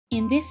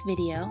In this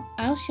video,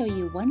 I'll show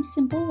you one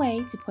simple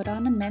way to put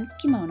on a men's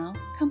kimono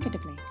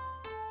comfortably.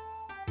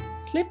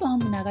 Slip on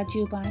the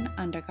nagajuban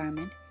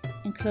undergarment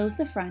and close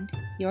the front,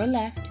 your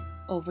left,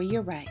 over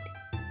your right.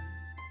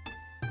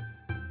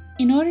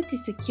 In order to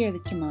secure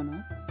the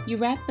kimono, you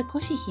wrap the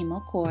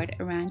koshihimo cord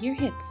around your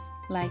hips,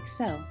 like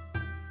so.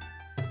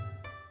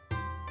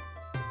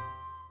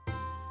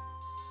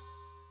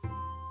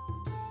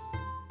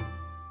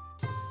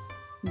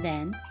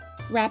 Then,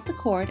 wrap the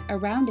cord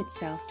around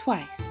itself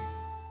twice.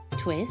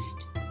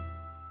 Twist,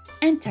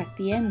 and tuck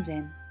the ends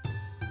in.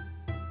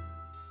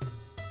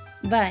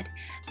 But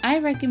I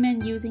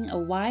recommend using a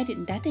wide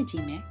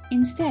datejime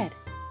instead.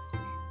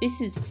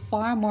 This is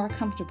far more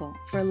comfortable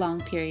for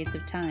long periods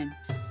of time.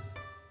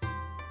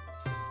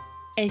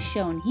 As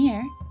shown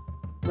here,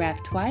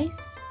 wrap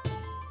twice,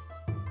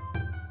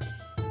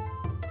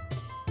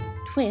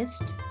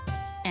 twist,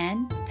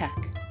 and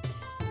tuck.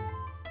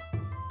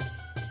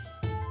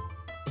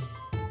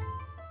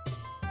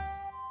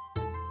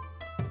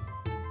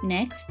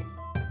 Next,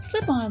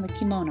 slip on the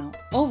kimono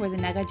over the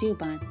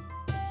nagajuban.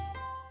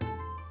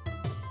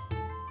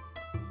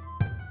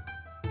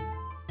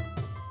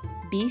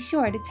 Be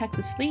sure to tuck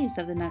the sleeves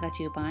of the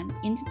nagajuban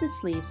into the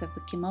sleeves of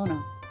the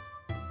kimono.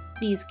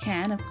 These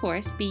can, of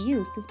course, be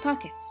used as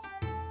pockets.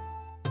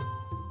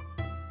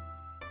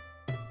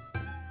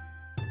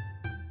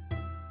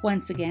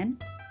 Once again,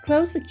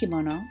 close the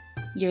kimono,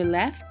 your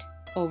left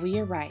over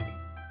your right.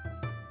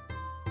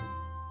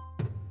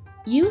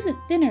 Use a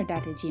thinner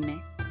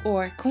datejime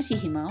or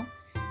koshihimo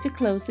to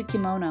close the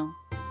kimono.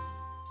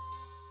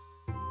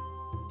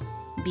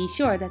 Be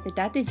sure that the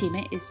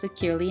datejime is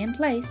securely in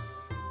place,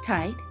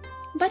 tight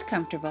but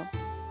comfortable.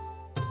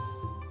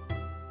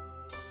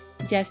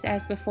 Just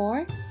as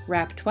before,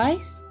 wrap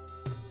twice,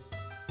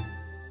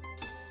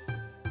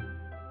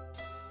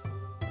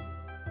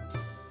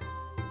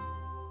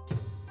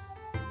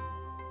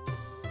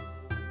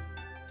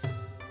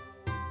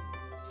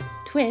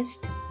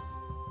 twist,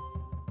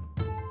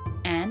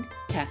 and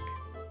tuck.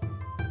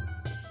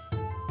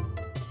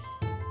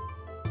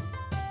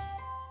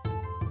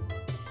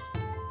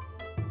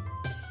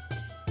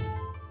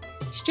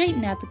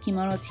 Straighten out the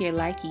kimono to your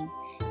liking.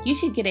 You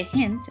should get a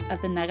hint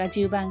of the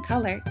nagajuban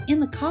color in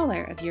the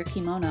collar of your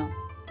kimono.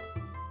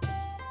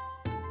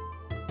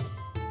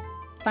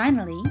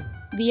 Finally,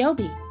 the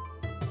obi.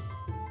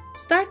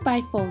 Start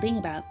by folding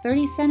about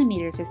 30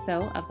 centimeters or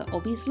so of the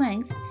obi's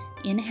length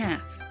in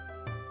half.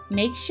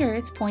 Make sure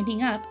it's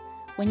pointing up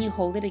when you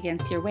hold it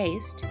against your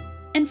waist,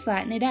 and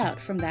flatten it out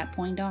from that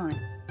point on.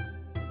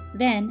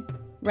 Then,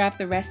 wrap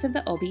the rest of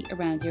the obi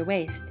around your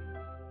waist.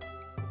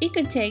 It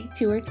could take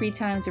 2 or 3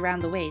 times around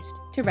the waist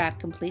to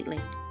wrap completely.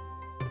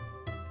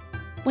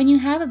 When you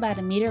have about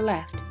a meter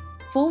left,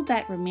 fold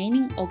that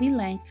remaining obi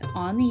length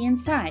on the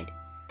inside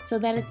so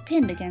that it's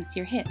pinned against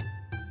your hip.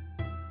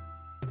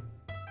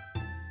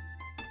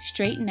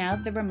 Straighten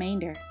out the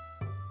remainder.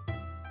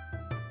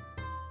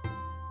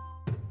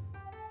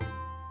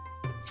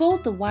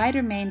 Fold the wide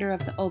remainder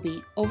of the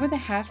obi over the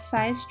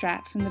half-size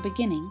strap from the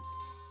beginning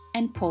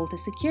and pull to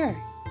secure.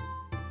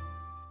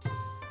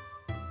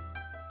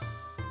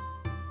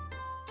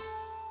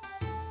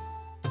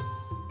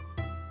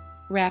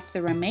 Wrap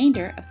the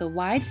remainder of the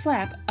wide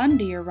flap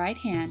under your right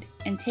hand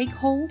and take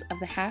hold of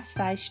the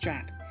half-size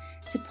strap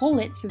to pull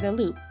it through the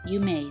loop you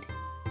made.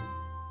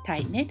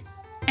 Tighten it,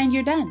 and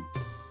you're done.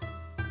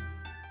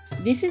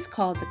 This is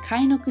called the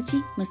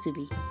kainokuchi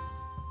musubi.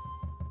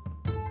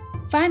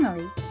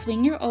 Finally,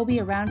 swing your obi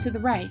around to the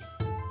right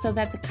so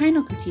that the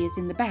kainokuchi is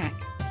in the back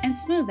and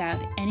smooth out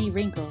any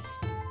wrinkles.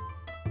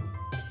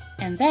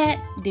 And that,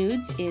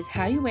 dudes, is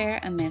how you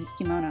wear a men's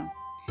kimono.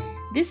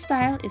 This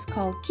style is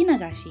called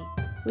kinagashi,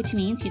 which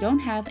means you don't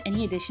have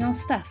any additional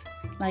stuff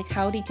like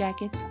howdy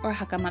jackets or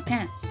hakama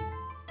pants.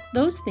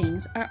 Those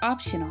things are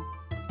optional.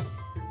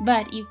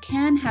 But you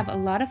can have a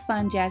lot of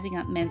fun jazzing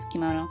up men's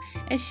kimono,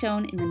 as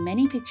shown in the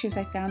many pictures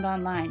I found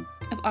online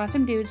of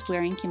awesome dudes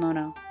wearing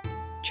kimono.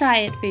 Try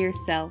it for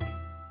yourself.